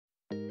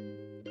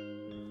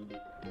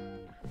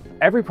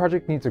Every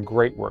project needs a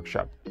great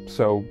workshop,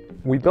 so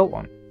we built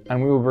one.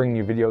 And we will bring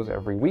you videos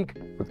every week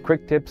with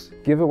quick tips,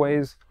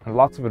 giveaways, and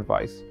lots of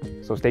advice.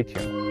 So stay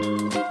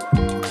tuned.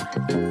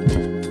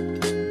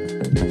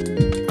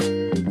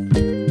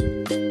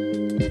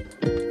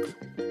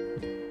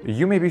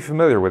 You may be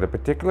familiar with a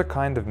particular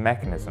kind of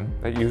mechanism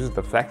that uses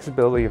the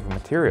flexibility of a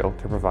material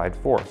to provide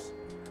force.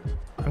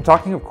 I'm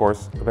talking, of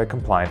course, about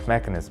compliant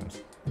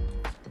mechanisms.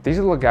 These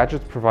little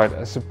gadgets provide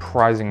a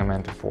surprising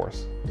amount of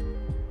force.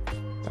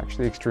 It's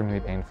actually extremely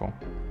painful.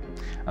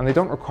 And they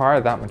don't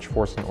require that much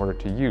force in order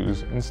to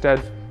use.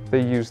 Instead,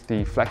 they use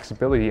the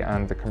flexibility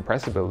and the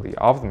compressibility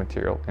of the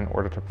material in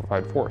order to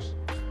provide force.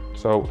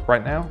 So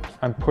right now,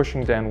 I'm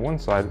pushing down one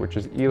side, which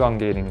is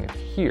elongating it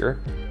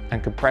here,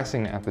 and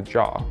compressing at the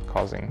jaw,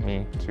 causing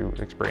me to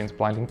experience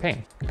blinding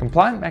pain.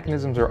 Compliant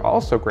mechanisms are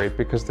also great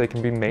because they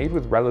can be made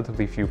with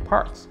relatively few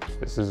parts.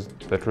 This is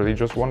literally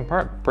just one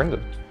part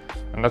printed.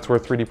 And that's where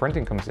 3D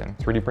printing comes in.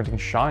 3D printing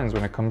shines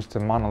when it comes to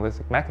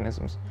monolithic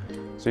mechanisms.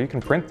 So you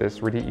can print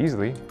this really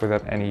easily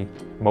without any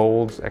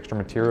molds, extra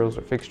materials,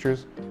 or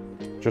fixtures.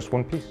 Just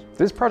one piece.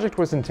 This project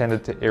was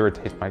intended to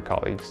irritate my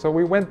colleagues, so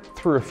we went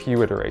through a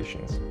few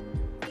iterations.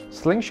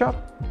 Slingshot?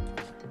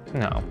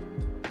 No.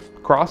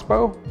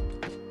 Crossbow?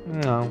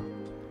 No.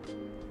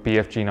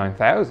 BFG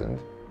 9000?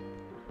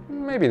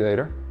 Maybe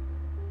later.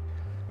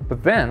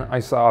 But then I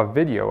saw a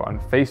video on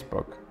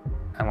Facebook,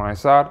 and when I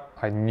saw it,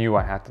 I knew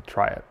I had to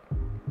try it.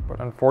 But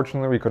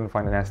unfortunately we couldn't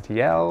find an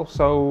STL,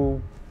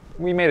 so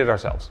we made it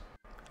ourselves.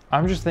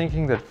 I'm just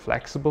thinking that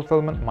flexible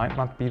filament might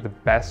not be the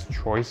best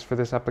choice for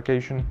this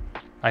application.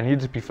 I need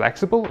it to be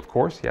flexible, of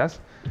course, yes,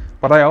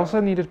 but I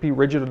also need it to be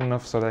rigid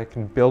enough so that I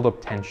can build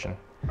up tension.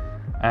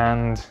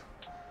 And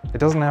it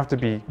doesn't have to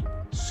be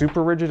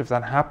super rigid. If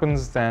that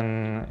happens,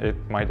 then it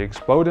might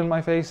explode in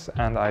my face,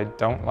 and I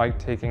don't like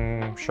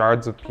taking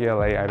shards of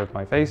PLA out of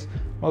my face.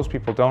 Most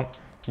people don't.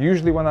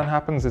 Usually when that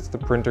happens, it's the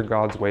printer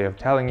god's way of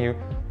telling you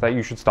that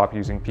you should stop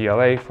using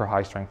PLA for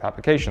high strength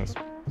applications.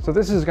 So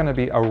this is going to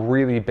be a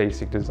really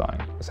basic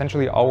design.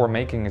 Essentially all we're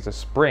making is a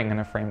spring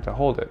and a frame to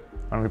hold it.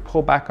 When we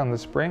pull back on the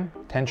spring,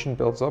 tension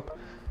builds up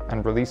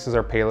and releases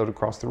our payload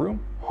across the room,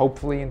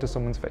 hopefully into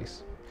someone's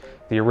face.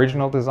 The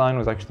original design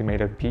was actually made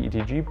of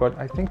PETG, but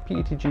I think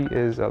PETG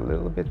is a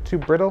little bit too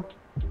brittle.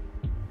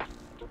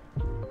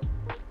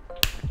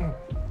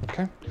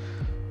 Okay,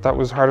 that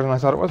was harder than I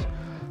thought it was.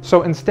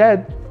 So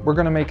instead, we're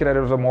going to make it out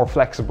of a more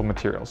flexible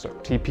material, so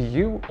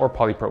TPU or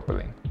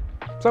polypropylene.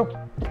 So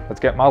let's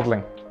get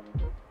modeling.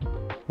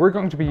 We're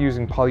going to be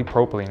using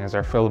polypropylene as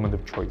our filament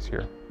of choice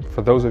here.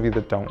 For those of you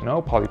that don't know,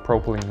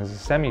 polypropylene is a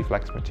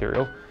semi-flex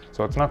material,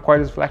 so it's not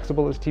quite as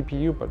flexible as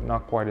TPU, but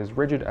not quite as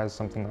rigid as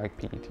something like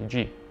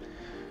PETG.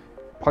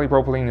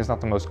 Polypropylene is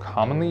not the most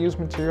commonly used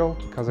material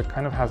because it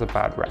kind of has a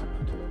bad rap.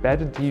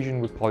 Bed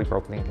adhesion with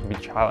polypropylene can be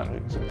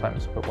challenging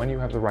sometimes, but when you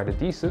have the right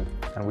adhesive,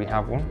 and we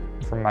have one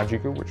from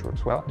Magiku, which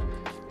works well,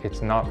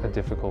 it's not a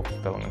difficult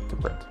filament to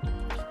print.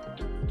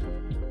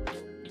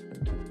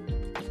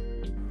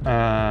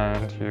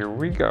 And here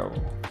we go.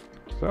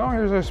 So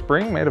here's our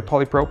spring made of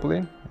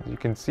polypropylene. As you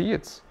can see,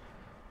 it's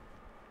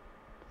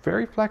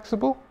very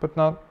flexible, but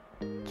not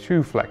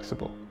too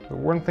flexible. The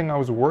one thing I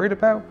was worried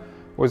about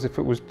was if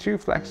it was too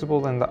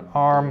flexible, then the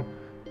arm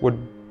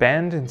would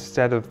bend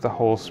instead of the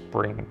whole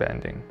spring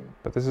bending.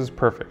 But this is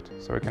perfect,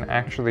 so we can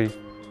actually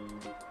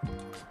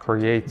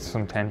create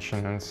some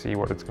tension and see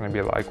what it's going to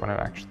be like when it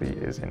actually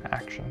is in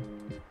action.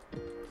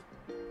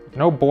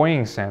 No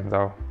boing sound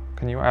though.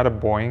 Can you add a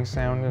boing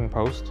sound in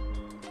post?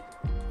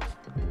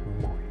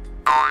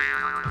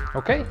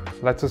 Okay,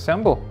 let's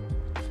assemble.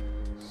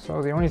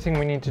 So the only thing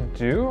we need to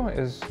do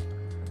is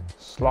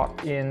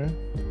slot in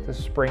the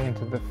spring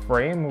into the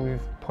frame. We've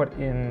put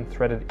in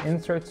threaded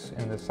inserts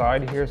in the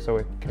side here so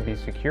it can be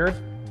secured.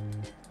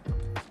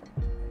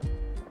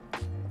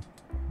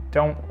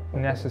 Don't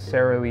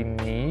necessarily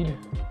need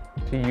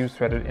to use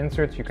threaded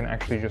inserts. You can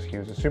actually just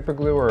use a super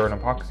glue or an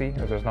epoxy,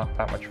 as there's not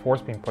that much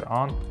force being put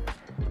on.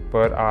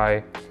 But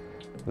I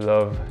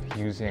love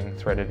using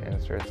threaded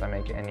inserts. I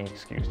make any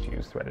excuse to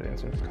use threaded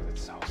inserts because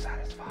it's so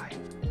satisfying.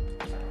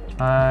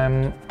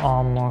 I'm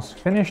almost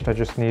finished. I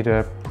just need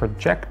a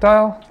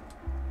projectile.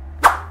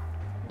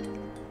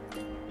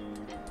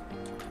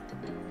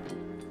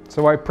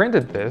 So I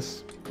printed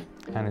this,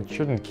 and it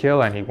shouldn't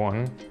kill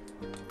anyone.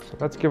 So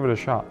let's give it a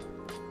shot.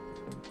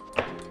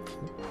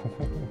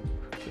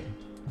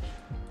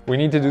 We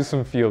need to do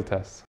some field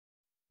tests.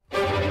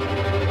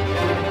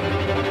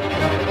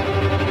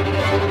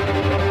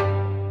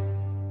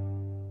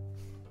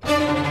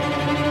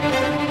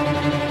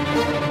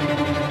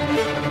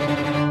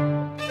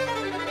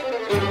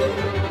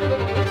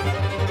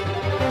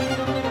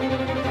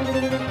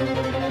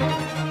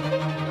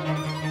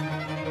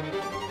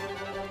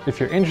 If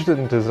you're interested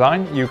in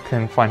design, you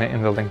can find it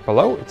in the link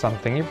below. It's on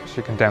Thingiverse,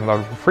 you can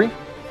download it for free.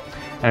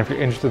 And if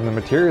you're interested in the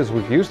materials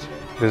we've used,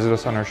 visit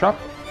us on our shop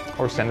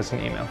or send us an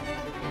email.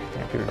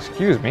 And if you'll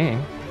excuse me,